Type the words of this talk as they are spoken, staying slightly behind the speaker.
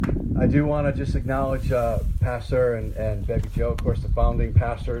I do want to just acknowledge Pastor and Becky Joe, of course, the founding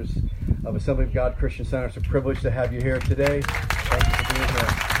pastors of Assembly of God Christian Center. It's a privilege to have you here today. Thank you for being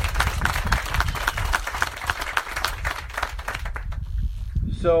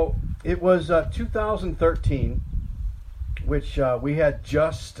here. So it was 2013, which we had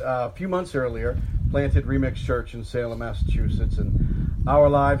just a few months earlier planted Remix Church in Salem, Massachusetts, and our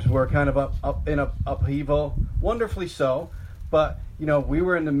lives were kind of up in upheaval, wonderfully so. But you know, we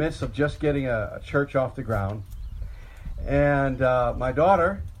were in the midst of just getting a church off the ground, and my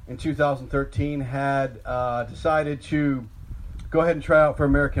daughter in 2013 had decided to go ahead and try out for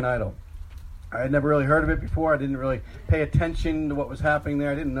American Idol. I had never really heard of it before. I didn't really pay attention to what was happening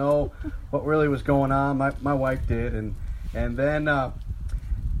there. I didn't know what really was going on. My wife did, and then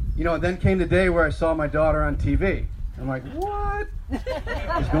then came the day where I saw my daughter on TV. I'm like, what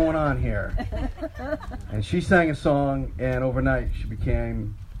is going on here? And she sang a song, and overnight she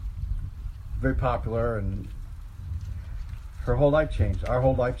became very popular, and her whole life changed. Our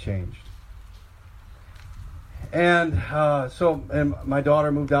whole life changed. And so my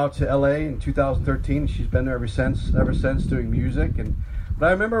daughter moved out to LA in 2013. She's been there ever since doing music. But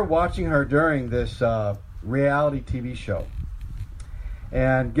I remember watching her during this reality TV show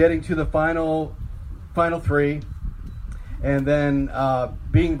and getting to the final three, and then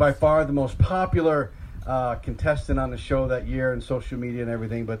being by far the most popular contestant on the show that year in social media and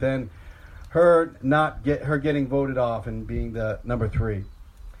everything. But then her getting voted off and being the number 3.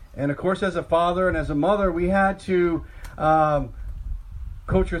 And of course, as a father and as a mother, we had to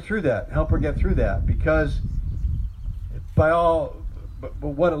coach her through that, help her get through that, because but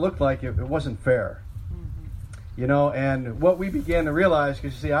what it looked like, it wasn't fair. You know, and what we began to realize,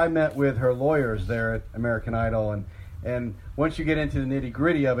 because you see, I met with her lawyers there at American Idol, and once you get into the nitty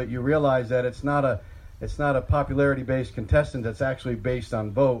gritty of it, you realize that it's not a popularity based contestant that's actually based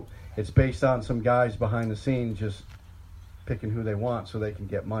on vote. It's based on some guys behind the scenes just picking who they want so they can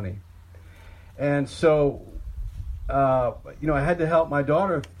get money. And so, I had to help my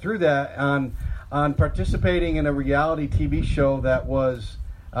daughter through that on participating in a reality TV show that was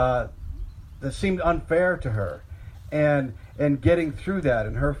that seemed unfair to her, and getting through that,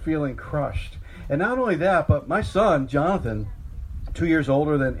 and her feeling crushed. And not only that, but my son Jonathan, 2 years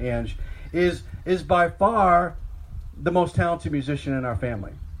older than Ange, is by far the most talented musician in our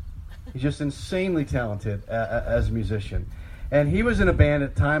family. He's just insanely talented as a musician, and he was in a band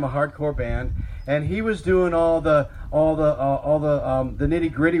at the time, a hardcore band, and he was doing all the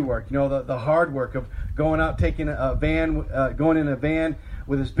nitty gritty work, the hard work of going out, taking going in a van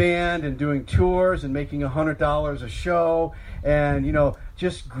with his band and doing tours and making $100 a show, and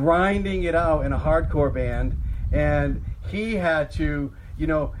just grinding it out in a hardcore band. And he had to,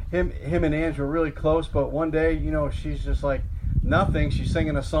 him and Ange were really close, but one day, she's just like nothing. She's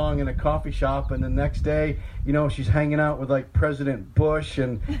singing a song in a coffee shop, and the next day, she's hanging out with like President Bush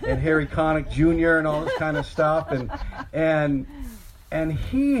and Harry Connick Jr. and all this kind of stuff, and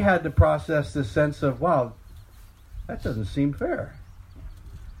he had to process this sense of, wow, that doesn't seem fair.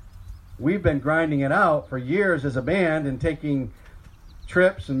 We've been grinding it out for years as a band and taking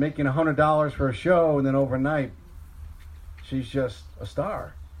trips and making $100 for a show, and then overnight she's just a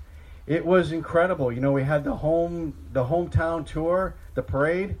star. It was incredible. We had the hometown tour, the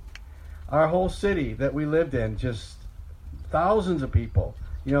parade, our whole city that we lived in, just thousands of people,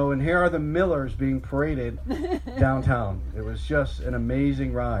 and here are the Millers being paraded downtown. It was just an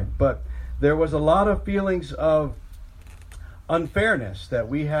amazing ride. But there was a lot of feelings of unfairness that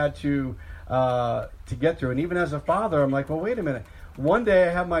we had to get through. And even as a father, I'm like, well, wait a minute. One day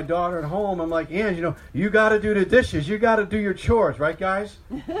I have my daughter at home. I'm like, Ange, you got to do the dishes. You got to do your chores, right, guys?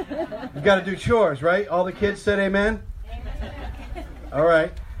 You got to do chores, right? All the kids said amen? Amen. All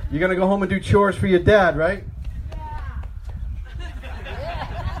right. You're going to go home and do chores for your dad, right? Yeah.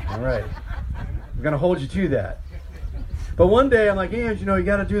 All right. I'm going to hold you to that. But one day I'm like, Ange, you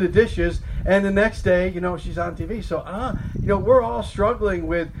got to do the dishes. And the next day, she's on TV. So, we're all struggling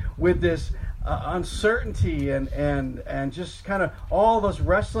with this uncertainty and just kind of all of us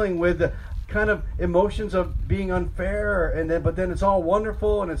wrestling with the kind of emotions of being unfair, but then it's all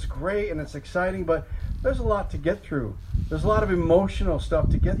wonderful and it's great and it's exciting, but there's a lot to get through. There's a lot of emotional stuff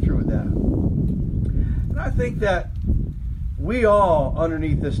to get through with that. And I think that we all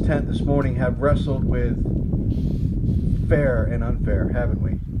underneath this tent this morning have wrestled with fair and unfair, haven't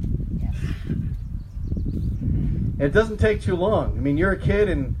we? Yes. It doesn't take too long. I mean, you're a kid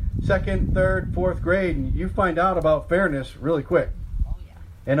in 2nd, 3rd, 4th grade, and you find out about fairness really quick. Oh, yeah.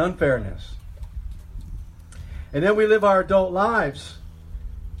 And unfairness. And then we live our adult lives,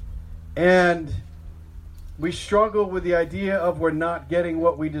 and we struggle with the idea of we're not getting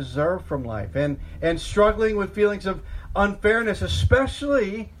what we deserve from life, and struggling with feelings of unfairness,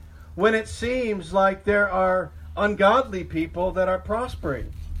 especially when it seems like there are ungodly people that are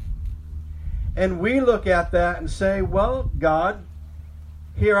prospering. And we look at that and say, well, God,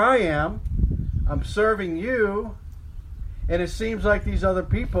 here I am. I'm serving you. And it seems like these other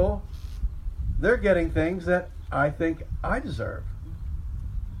people, they're getting things that I think I deserve.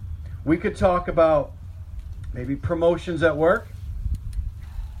 We could talk about maybe promotions at work.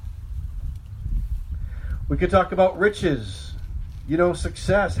 We could talk about riches,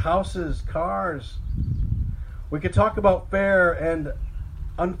 success, houses, cars. We could talk about fair and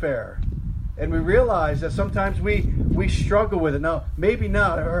unfair. And we realize that sometimes we struggle with it. Now, maybe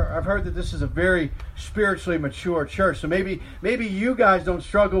not. I've heard that this is a very spiritually mature church. So maybe you guys don't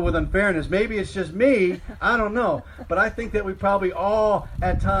struggle with unfairness. Maybe it's just me. I don't know. But I think that we probably all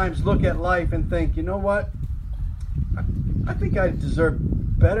at times look at life and think, you know what? I think I deserve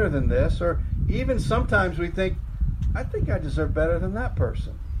better than this. Or even sometimes we think, I think I deserve better than that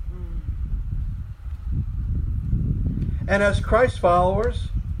person. And as Christ followers,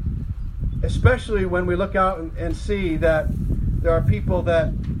 especially when we look out and see that there are people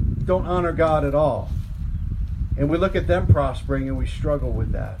that don't honor God at all, and we look at them prospering and we struggle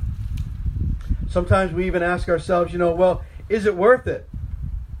with that. Sometimes we even ask ourselves, well, is it worth it?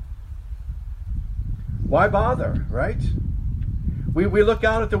 Why bother, right? We look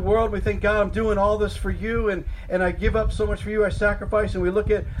out at the world and we think, God, I'm doing all this for you, and I give up so much for you, I sacrifice, and we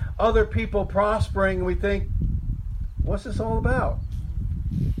look at other people prospering and we think, what's this all about?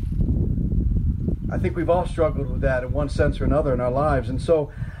 I think we've all struggled with that in one sense or another in our lives. And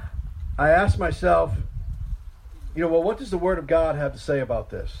so I ask myself, what does the Word of God have to say about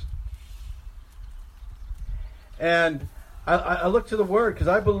this? And I look to the Word because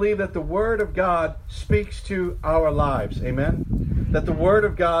I believe that the Word of God speaks to our lives. Amen? That the Word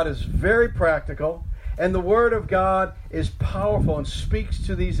of God is very practical, and the Word of God is powerful and speaks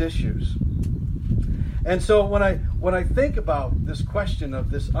to these issues. And so when I think about this question of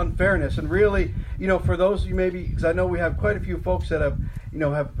this unfairness, and really, for those of you maybe, because I know we have quite a few folks that have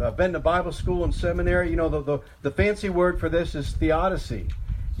been to Bible school and seminary, the fancy word for this is theodicy.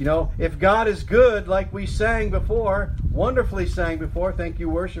 If God is good, like we sang before, wonderfully sang before, thank you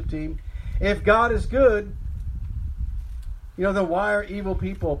worship team. If God is good, then why are evil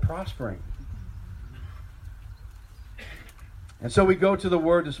people prospering? And so we go to the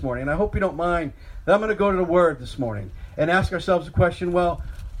Word this morning, and I hope you don't mind that I'm going to go to the Word this morning and ask ourselves the question, well,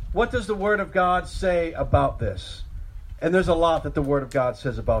 what does the Word of God say about this? And there's a lot that the Word of God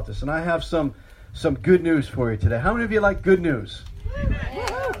says about this. And I have some good news for you today. How many of you like good news?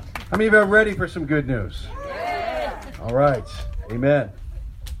 How many of you are ready for some good news? All right. Amen.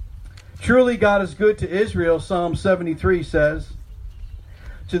 Truly God is good to Israel, Psalm 73 says,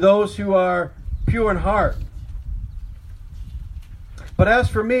 to those who are pure in heart. But as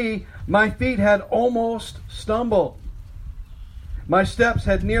for me, my feet had almost stumbled. My steps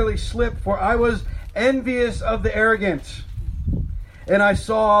had nearly slipped, for I was envious of the arrogant, and I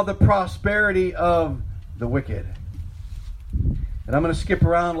saw the prosperity of the wicked. And I'm going to skip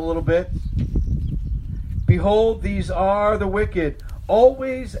around a little bit. Behold, these are the wicked,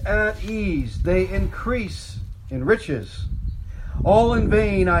 always at ease. They increase in riches. All in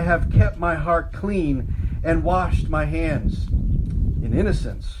vain I have kept my heart clean and washed my hands in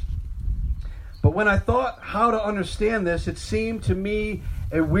innocence. But when I thought how to understand this, it seemed to me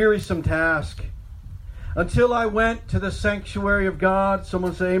a wearisome task. Until I went to the sanctuary of God,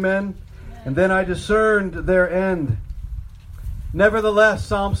 someone say amen, and then I discerned their end. Nevertheless,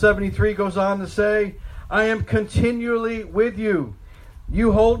 Psalm 73 goes on to say, I am continually with you.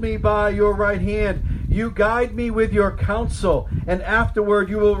 You hold me by your right hand. You guide me with your counsel, and afterward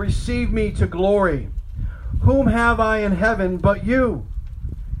you will receive me to glory. Whom have I in heaven but you?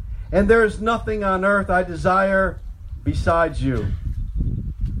 And there is nothing on earth I desire besides you.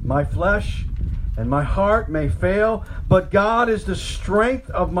 My flesh and my heart may fail, but God is the strength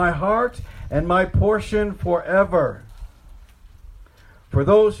of my heart and my portion forever. For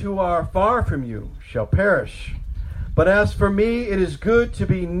those who are far from you shall perish. But as for me, it is good to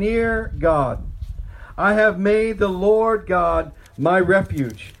be near God. I have made the Lord God my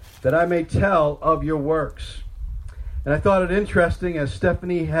refuge, that I may tell of your works. And I thought it interesting, as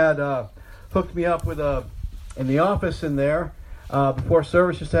Stephanie had hooked me up with in the office in there before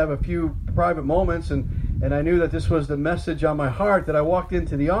service, just to have a few private moments, and I knew that this was the message on my heart, that I walked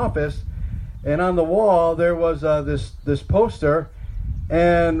into the office, and on the wall there was this poster,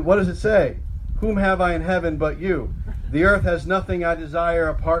 and what does it say? Whom have I in heaven but you? The earth has nothing I desire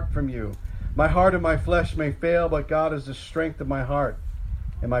apart from you. My heart and my flesh may fail, but God is the strength of my heart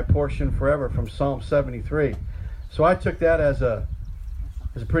and my portion forever, from Psalm 73. So I took that as a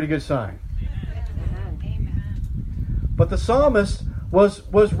pretty good sign. But the psalmist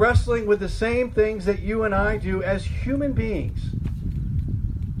was wrestling with the same things that you and I do as human beings.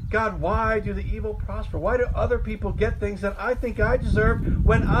 God, why do the evil prosper? Why do other people get things that I think I deserve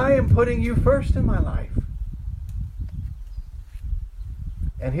when I am putting you first in my life?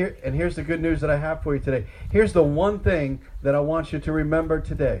 And here's the good news that I have for you today. Here's the one thing that I want you to remember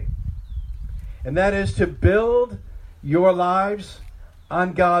today. And that is to build your lives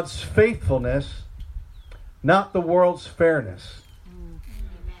on God's faithfulness, not the world's fairness.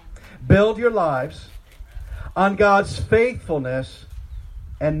 Build your lives on God's faithfulness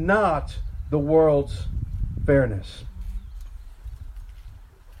and not the world's fairness.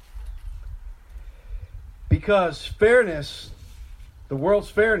 Because fairness, the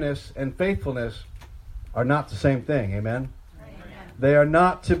world's fairness and faithfulness are not the same thing. Amen? Amen. They are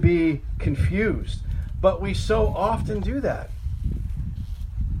not to be confused. But we so often do that.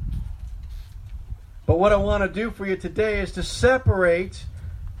 But what I want to do for you today is to separate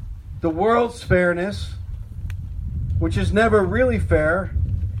the world's fairness, which is never really fair,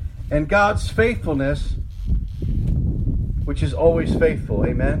 and God's faithfulness, which is always faithful.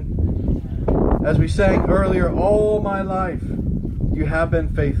 Amen? As we sang earlier, all my life you have been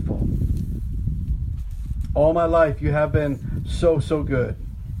faithful. All my life you have been so good.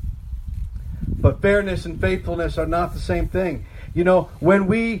 But fairness and faithfulness are not the same thing. You know, when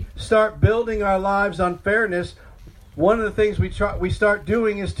we start building our lives on fairness, one of the things we start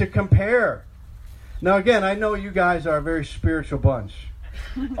doing is to compare. Now again, I know you guys are a very spiritual bunch.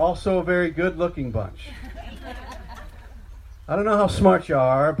 Also a very good-looking bunch. I don't know how smart you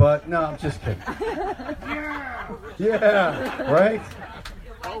are, but no, I'm just kidding. Yeah, right?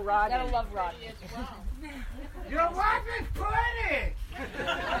 Oh, Rodney. Gotta love Rodney. Your wife is pretty!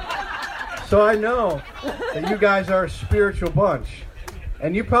 So I know that you guys are a spiritual bunch.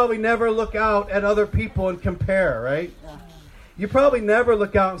 And you probably never look out at other people and compare, right? You probably never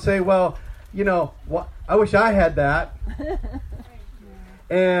look out and say, well, you know, I wish I had that.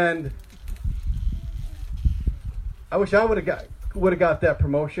 And I wish I would have got that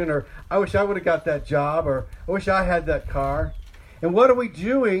promotion, or I wish I would have got that job, or I wish I had that car. And what are we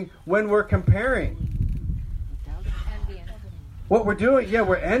doing when we're comparing? What we're doing,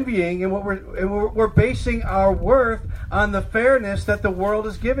 we're envying, and we're basing our worth on the fairness that the world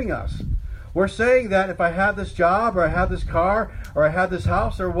is giving us. We're saying that if I have this job, or I have this car, or I have this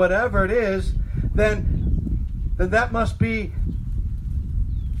house, or whatever it is, then that must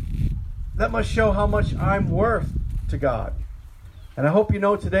show how much I'm worth to God. And I hope you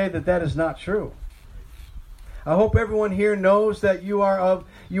know today that that is not true. I hope everyone here knows that you are of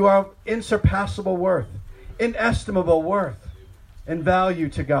insurpassable worth, inestimable worth, and value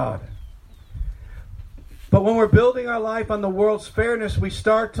to God. But when we're building our life on the world's fairness, we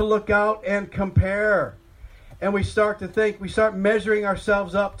start to look out and compare. And we start measuring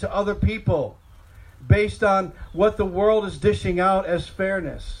ourselves up to other people based on what the world is dishing out as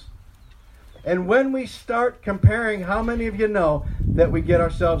fairness. And when we start comparing, how many of you know that we get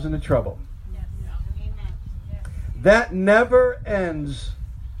ourselves into trouble? Yes. Amen. That never ends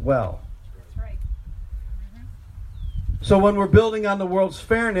well. That's right. So when we're building on the world's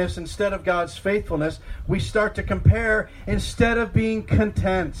fairness instead of God's faithfulness, we start to compare instead of being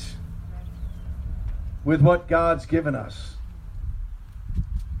content with what God's given us.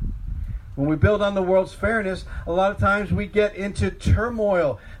 When we build on the world's fairness, a lot of times we get into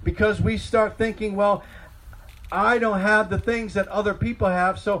turmoil because we start thinking, well, I don't have the things that other people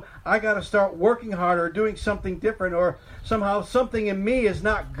have, so I got to start working harder or doing something different, or somehow something in me is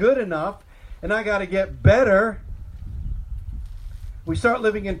not good enough and I got to get better. We start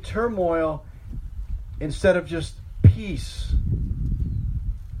living in turmoil instead of just peace.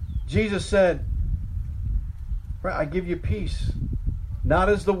 Jesus said, I give you peace. Not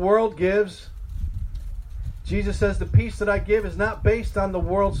as the world gives. Jesus says the peace that I give is not based on the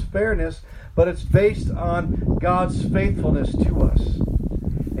world's fairness, but it's based on God's faithfulness to us.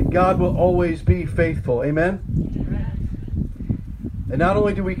 And God will always be faithful. Amen? And not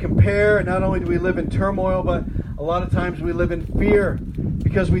only do we compare, and not only do we live in turmoil, but a lot of times we live in fear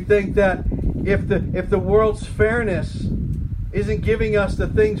because we think that if the world's fairness isn't giving us the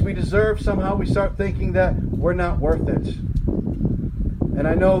things we deserve, somehow we start thinking that we're not worth it. And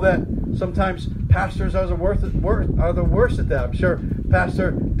I know that sometimes pastors are the worst at that. I'm sure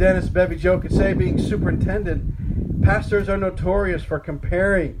Pastor Dennis Bevy Joe could say, being superintendent, pastors are notorious for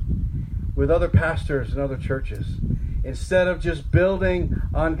comparing with other pastors and other churches instead of just building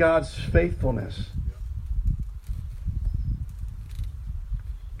on God's faithfulness.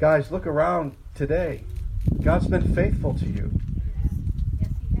 Guys, look around today. God's been faithful to you. Yes,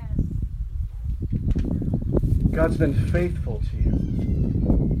 He has. God's been faithful to you.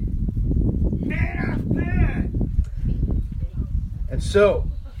 And so,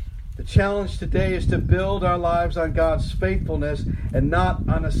 the challenge today is to build our lives on God's faithfulness and not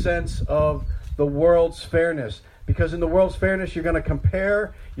on a sense of the world's fairness. Because in the world's fairness, you're going to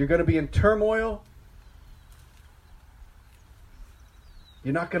compare, you're going to be in turmoil,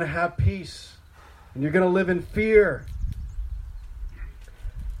 you're not going to have peace, and you're going to live in fear.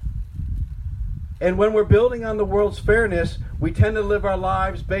 And when we're building on the world's fairness, we tend to live our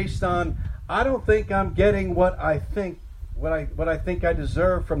lives based on, I don't think I'm getting what I think I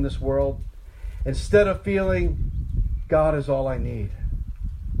deserve from this world, instead of feeling God is all I need.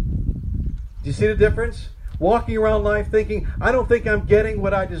 Do you see the difference? Walking around life thinking, I don't think I'm getting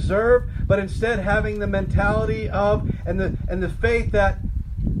what I deserve, but instead having the mentality of and the faith that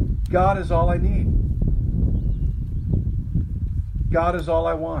God is all I need. God is all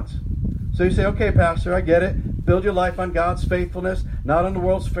I want. So you say, okay, Pastor, I get it. Build your life on God's faithfulness, not on the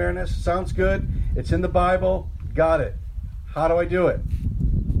world's fairness. Sounds good. It's in the Bible. Got it. How do I do it?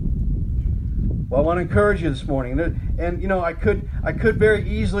 Well, I want to encourage you this morning. And I could very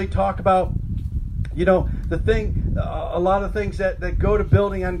easily talk about, a lot of things that go to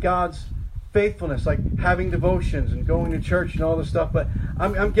building on God's faithfulness, like having devotions and going to church and all this stuff. But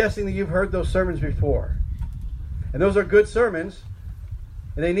I'm guessing that you've heard those sermons before. And those are good sermons,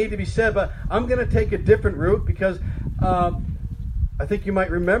 and they need to be said. But I'm going to take a different route because I think you might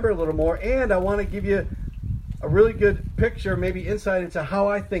remember a little more. And I want to give you a really good picture, maybe insight into how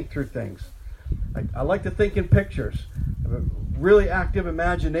I think through things. I like to think in pictures. I have a really active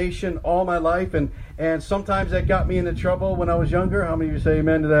imagination all my life, and sometimes that got me into trouble when I was younger. How many of you say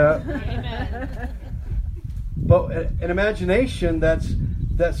amen to that? Amen. But an imagination that's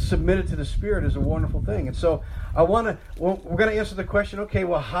submitted to the Spirit is a wonderful thing. And so we're going to answer the question, okay,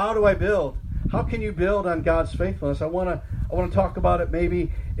 well, how do I build? How can you build on God's faithfulness? I want to talk about it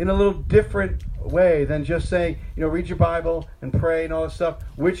maybe in a little different way than just saying, read your Bible and pray and all that stuff,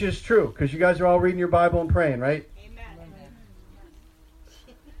 which is true, because you guys are all reading your Bible and praying, right? Amen.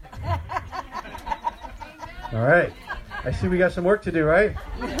 All right. I see we got some work to do, right?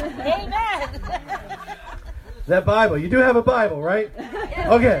 Amen. That Bible. You do have a Bible, right?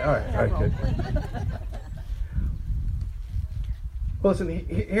 Okay. All right, good. Well, listen,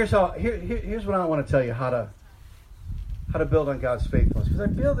 here's what I want to tell you how to build on God's faithfulness. Because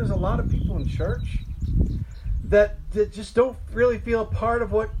I feel there's a lot of people in church that just don't really feel a part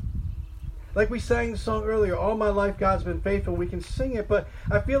of what, like we sang the song earlier, all my life God's been faithful. We can sing it, but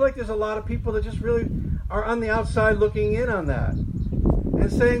I feel like there's a lot of people that just really are on the outside looking in on that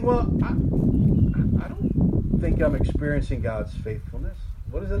and saying, well, I don't think I'm experiencing God's faithfulness.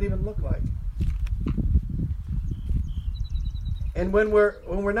 What does that even look like? And when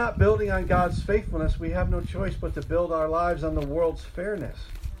we're not building on God's faithfulness, we have no choice but to build our lives on the world's fairness.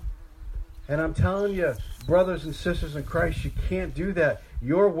 And I'm telling you, brothers and sisters in Christ, you can't do that.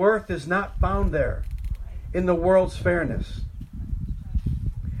 Your worth is not found there in the world's fairness.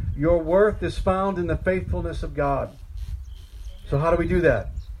 Your worth is found in the faithfulness of God. So how do we do that?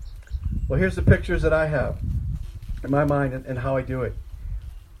 Well, here's the pictures that I have in my mind and how I do it.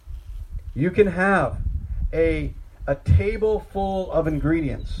 You can have a table full of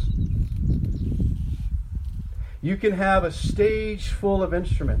ingredients. You can have a stage full of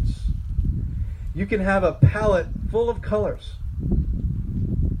instruments. You can have a palette full of colors.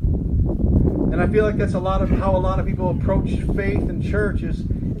 And I feel like that's how a lot of people approach faith in church.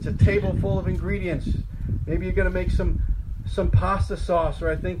 It's a table full of ingredients. Maybe you're going to make some pasta sauce, or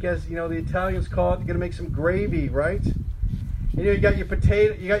I think as the Italians call it, you're going to make some gravy, right? And you got your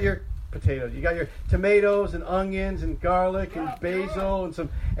potato, you got your tomatoes and onions and garlic and basil and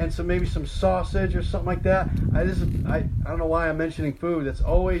some maybe some sausage or something like that. I don't know why I'm mentioning food. That's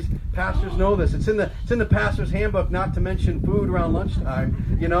always, pastors know this. It's in the pastor's handbook not to mention food around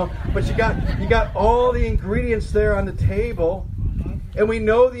lunchtime, But you got all the ingredients there on the table, and we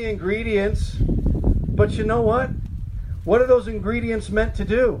know the ingredients. But you know what? What are those ingredients meant to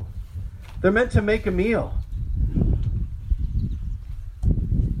do? They're meant to make a meal.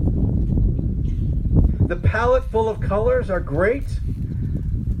 The palette full of colors are great,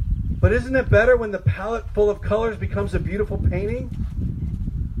 but isn't it better when the palette full of colors becomes a beautiful painting?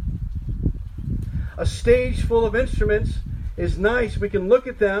 A stage full of instruments is nice. We can look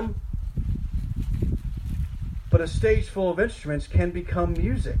at them, but a stage full of instruments can become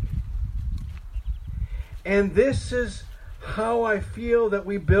music. And this is how I feel that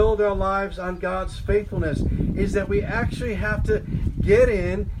we build our lives on God's faithfulness is that we actually have to get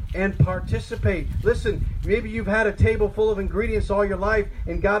in and participate. Listen, maybe you've had a table full of ingredients all your life,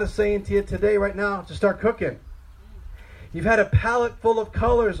 and God is saying to you today, right now, to start cooking. You've had a palette full of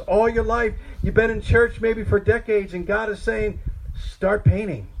colors all your life. You've been in church maybe for decades, and God is saying, start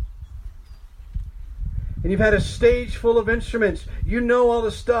painting. And you've had a stage full of instruments. You know all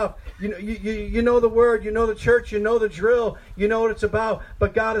the stuff. You know the word. You know the church. You know the drill. You know what it's about.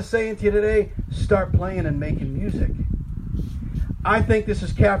 But God is saying to you today, start playing and making music. I think this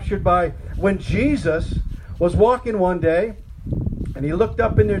is captured by when Jesus was walking one day, and he looked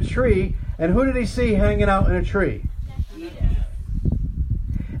up in a tree, and who did he see hanging out in a tree? Zacchaeus.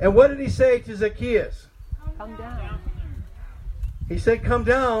 And what did he say to Zacchaeus? Come down. He said, come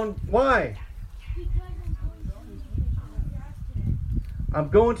down. Why? I'm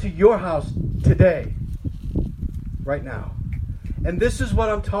going to your house today, right now. And this is what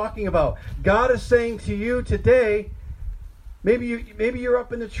I'm talking about. God is saying to you today, maybe you're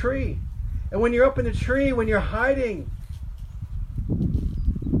up in the tree. And when you're up in the tree, when you're hiding,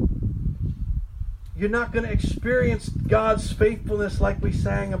 you're not going to experience God's faithfulness like we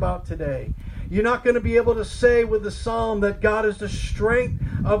sang about today. You're not going to be able to say with the psalm that God is the strength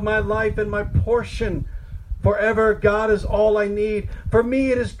of my life and my portion forever. God is all I need. For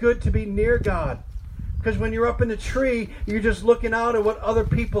me, it is good to be near God. Because when you're up in the tree, you're just looking out at what other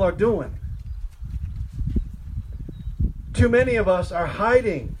people are doing. Too many of us are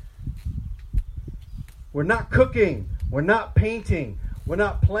hiding. We're not cooking. We're not painting. We're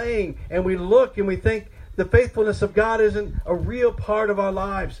not playing. And we look and we think the faithfulness of God isn't a real part of our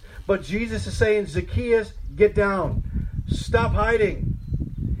lives. But Jesus is saying, Zacchaeus, get down. Stop hiding.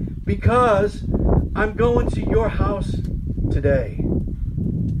 Because I'm going to your house today.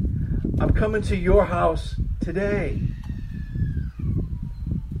 I'm coming to your house today.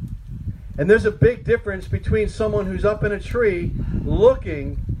 And there's a big difference between someone who's up in a tree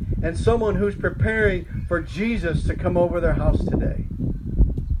looking and someone who's preparing for Jesus to come over their house today.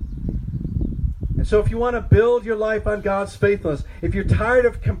 And so if you want to build your life on God's faithfulness, if you're tired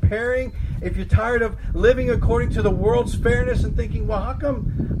of comparing, if you're tired of living according to the world's fairness and thinking, well, how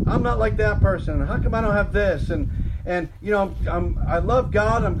come I'm not like that person? How come I don't have this? And you know, I love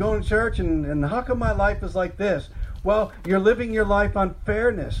God, I'm going to church, and how come my life is like this? Well, you're living your life on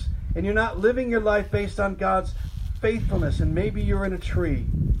fairness, and you're not living your life based on God's faithfulness. And maybe you're in a tree,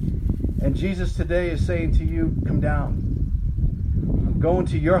 and Jesus today is saying to you, come down. I'm going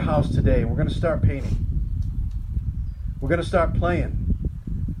to your house today, and we're going to start painting. We're going to start playing.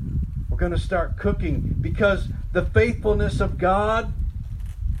 We're going to start cooking, because the faithfulness of God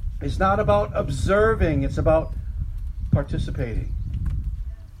is not about observing, it's about participating.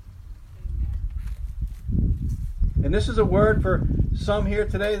 And this is a word for some here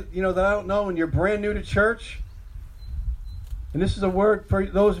today, you know, that I don't know, and you're brand new to church. And this is a word for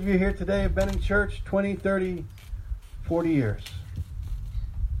those of you here today who have been in church 20, 30, 40 years.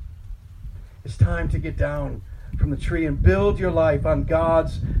 It's time to get down from the tree and build your life on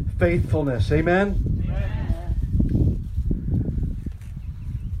God's faithfulness. Amen? Amen.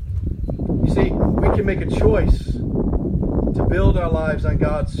 You see, we can make a choice to build our lives on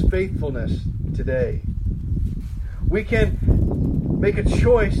God's faithfulness today. We can make a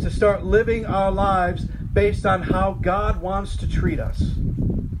choice to start living our lives based on how God wants to treat us.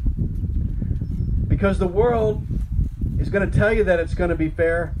 Because the world is going to tell you that it's going to be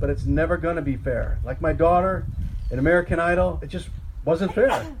fair, but it's never going to be fair. Like my daughter in American Idol, it just wasn't fair.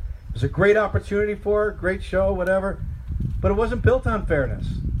 It was a great opportunity for her, great show, whatever, but it wasn't built on fairness.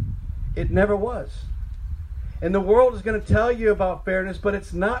 It never was. And the world is going to tell you about fairness, but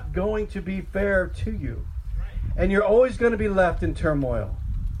it's not going to be fair to you. And you're always going to be left in turmoil.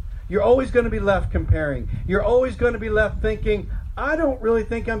 You're always going to be left comparing. You're always going to be left thinking, I don't really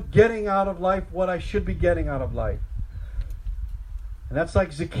think I'm getting out of life what I should be getting out of life. And that's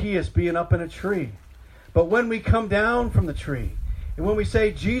like Zacchaeus being up in a tree. But when we come down from the tree, and when we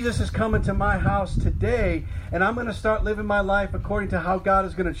say, Jesus is coming to my house today, and I'm going to start living my life according to how God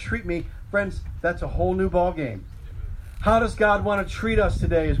is going to treat me, friends, that's a whole new ball game. How does God want to treat us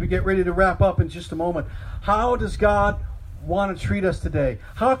today as we get ready to wrap up in just a moment? How does God want to treat us today?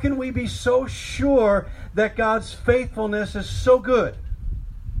 How can we be so sure that God's faithfulness is so good?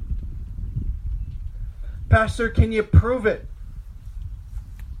 Pastor, can you prove it?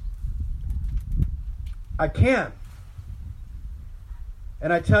 I can.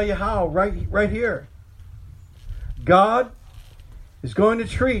 And I tell you how, right here. God is going to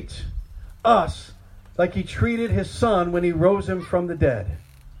treat us like he treated his son when he rose him from the dead.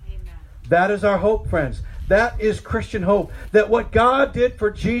 Amen. That is our hope, friends. That is Christian hope. That what God did for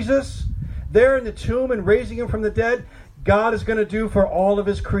Jesus there in the tomb and raising him from the dead, God is going to do for all of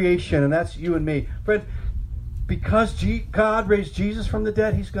his creation. And that's you and me. Friend, because God raised Jesus from the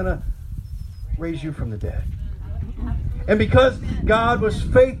dead, he's going to raise you from the dead. And because God was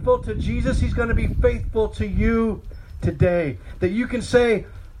faithful to Jesus, he's going to be faithful to you today. That you can say,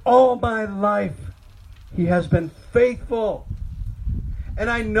 all my life, he has been faithful. And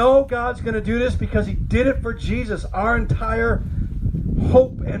I know God's going to do this because he did it for Jesus. Our entire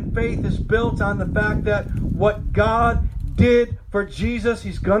hope and faith is built on the fact that what God did for Jesus,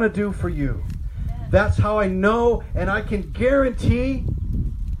 he's going to do for you. That's how I know, and I can guarantee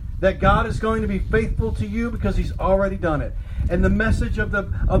that God is going to be faithful to you because he's already done it. And the message of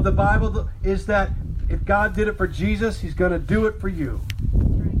the Bible is that if God did it for Jesus, he's going to do it for you.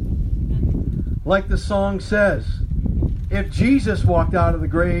 Like the song says, if Jesus walked out of the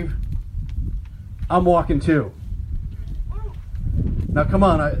grave, I'm walking too. Now come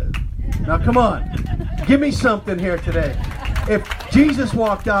on. Give me something here today. If Jesus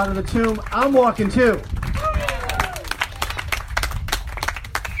walked out of the tomb, I'm walking too.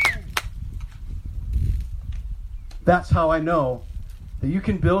 That's how I know that you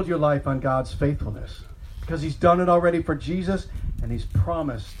can build your life on God's faithfulness. Because he's done it already for Jesus, and he's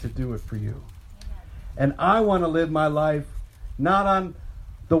promised to do it for you. And I want to live my life not on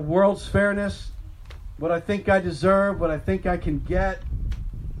the world's fairness, what I think I deserve, what I think I can get.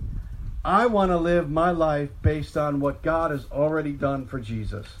 I want to live my life based on what God has already done for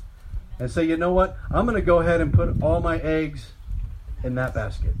Jesus. And say, you know what? I'm going to go ahead and put all my eggs in that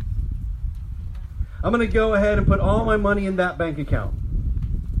basket. I'm going to go ahead and put all my money in that bank account.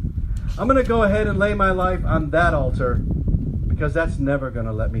 I'm going to go ahead and lay my life on that altar because that's never going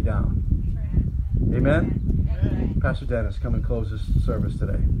to let me down. Amen? Pastor Dennis, come and close this service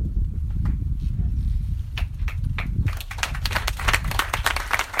today.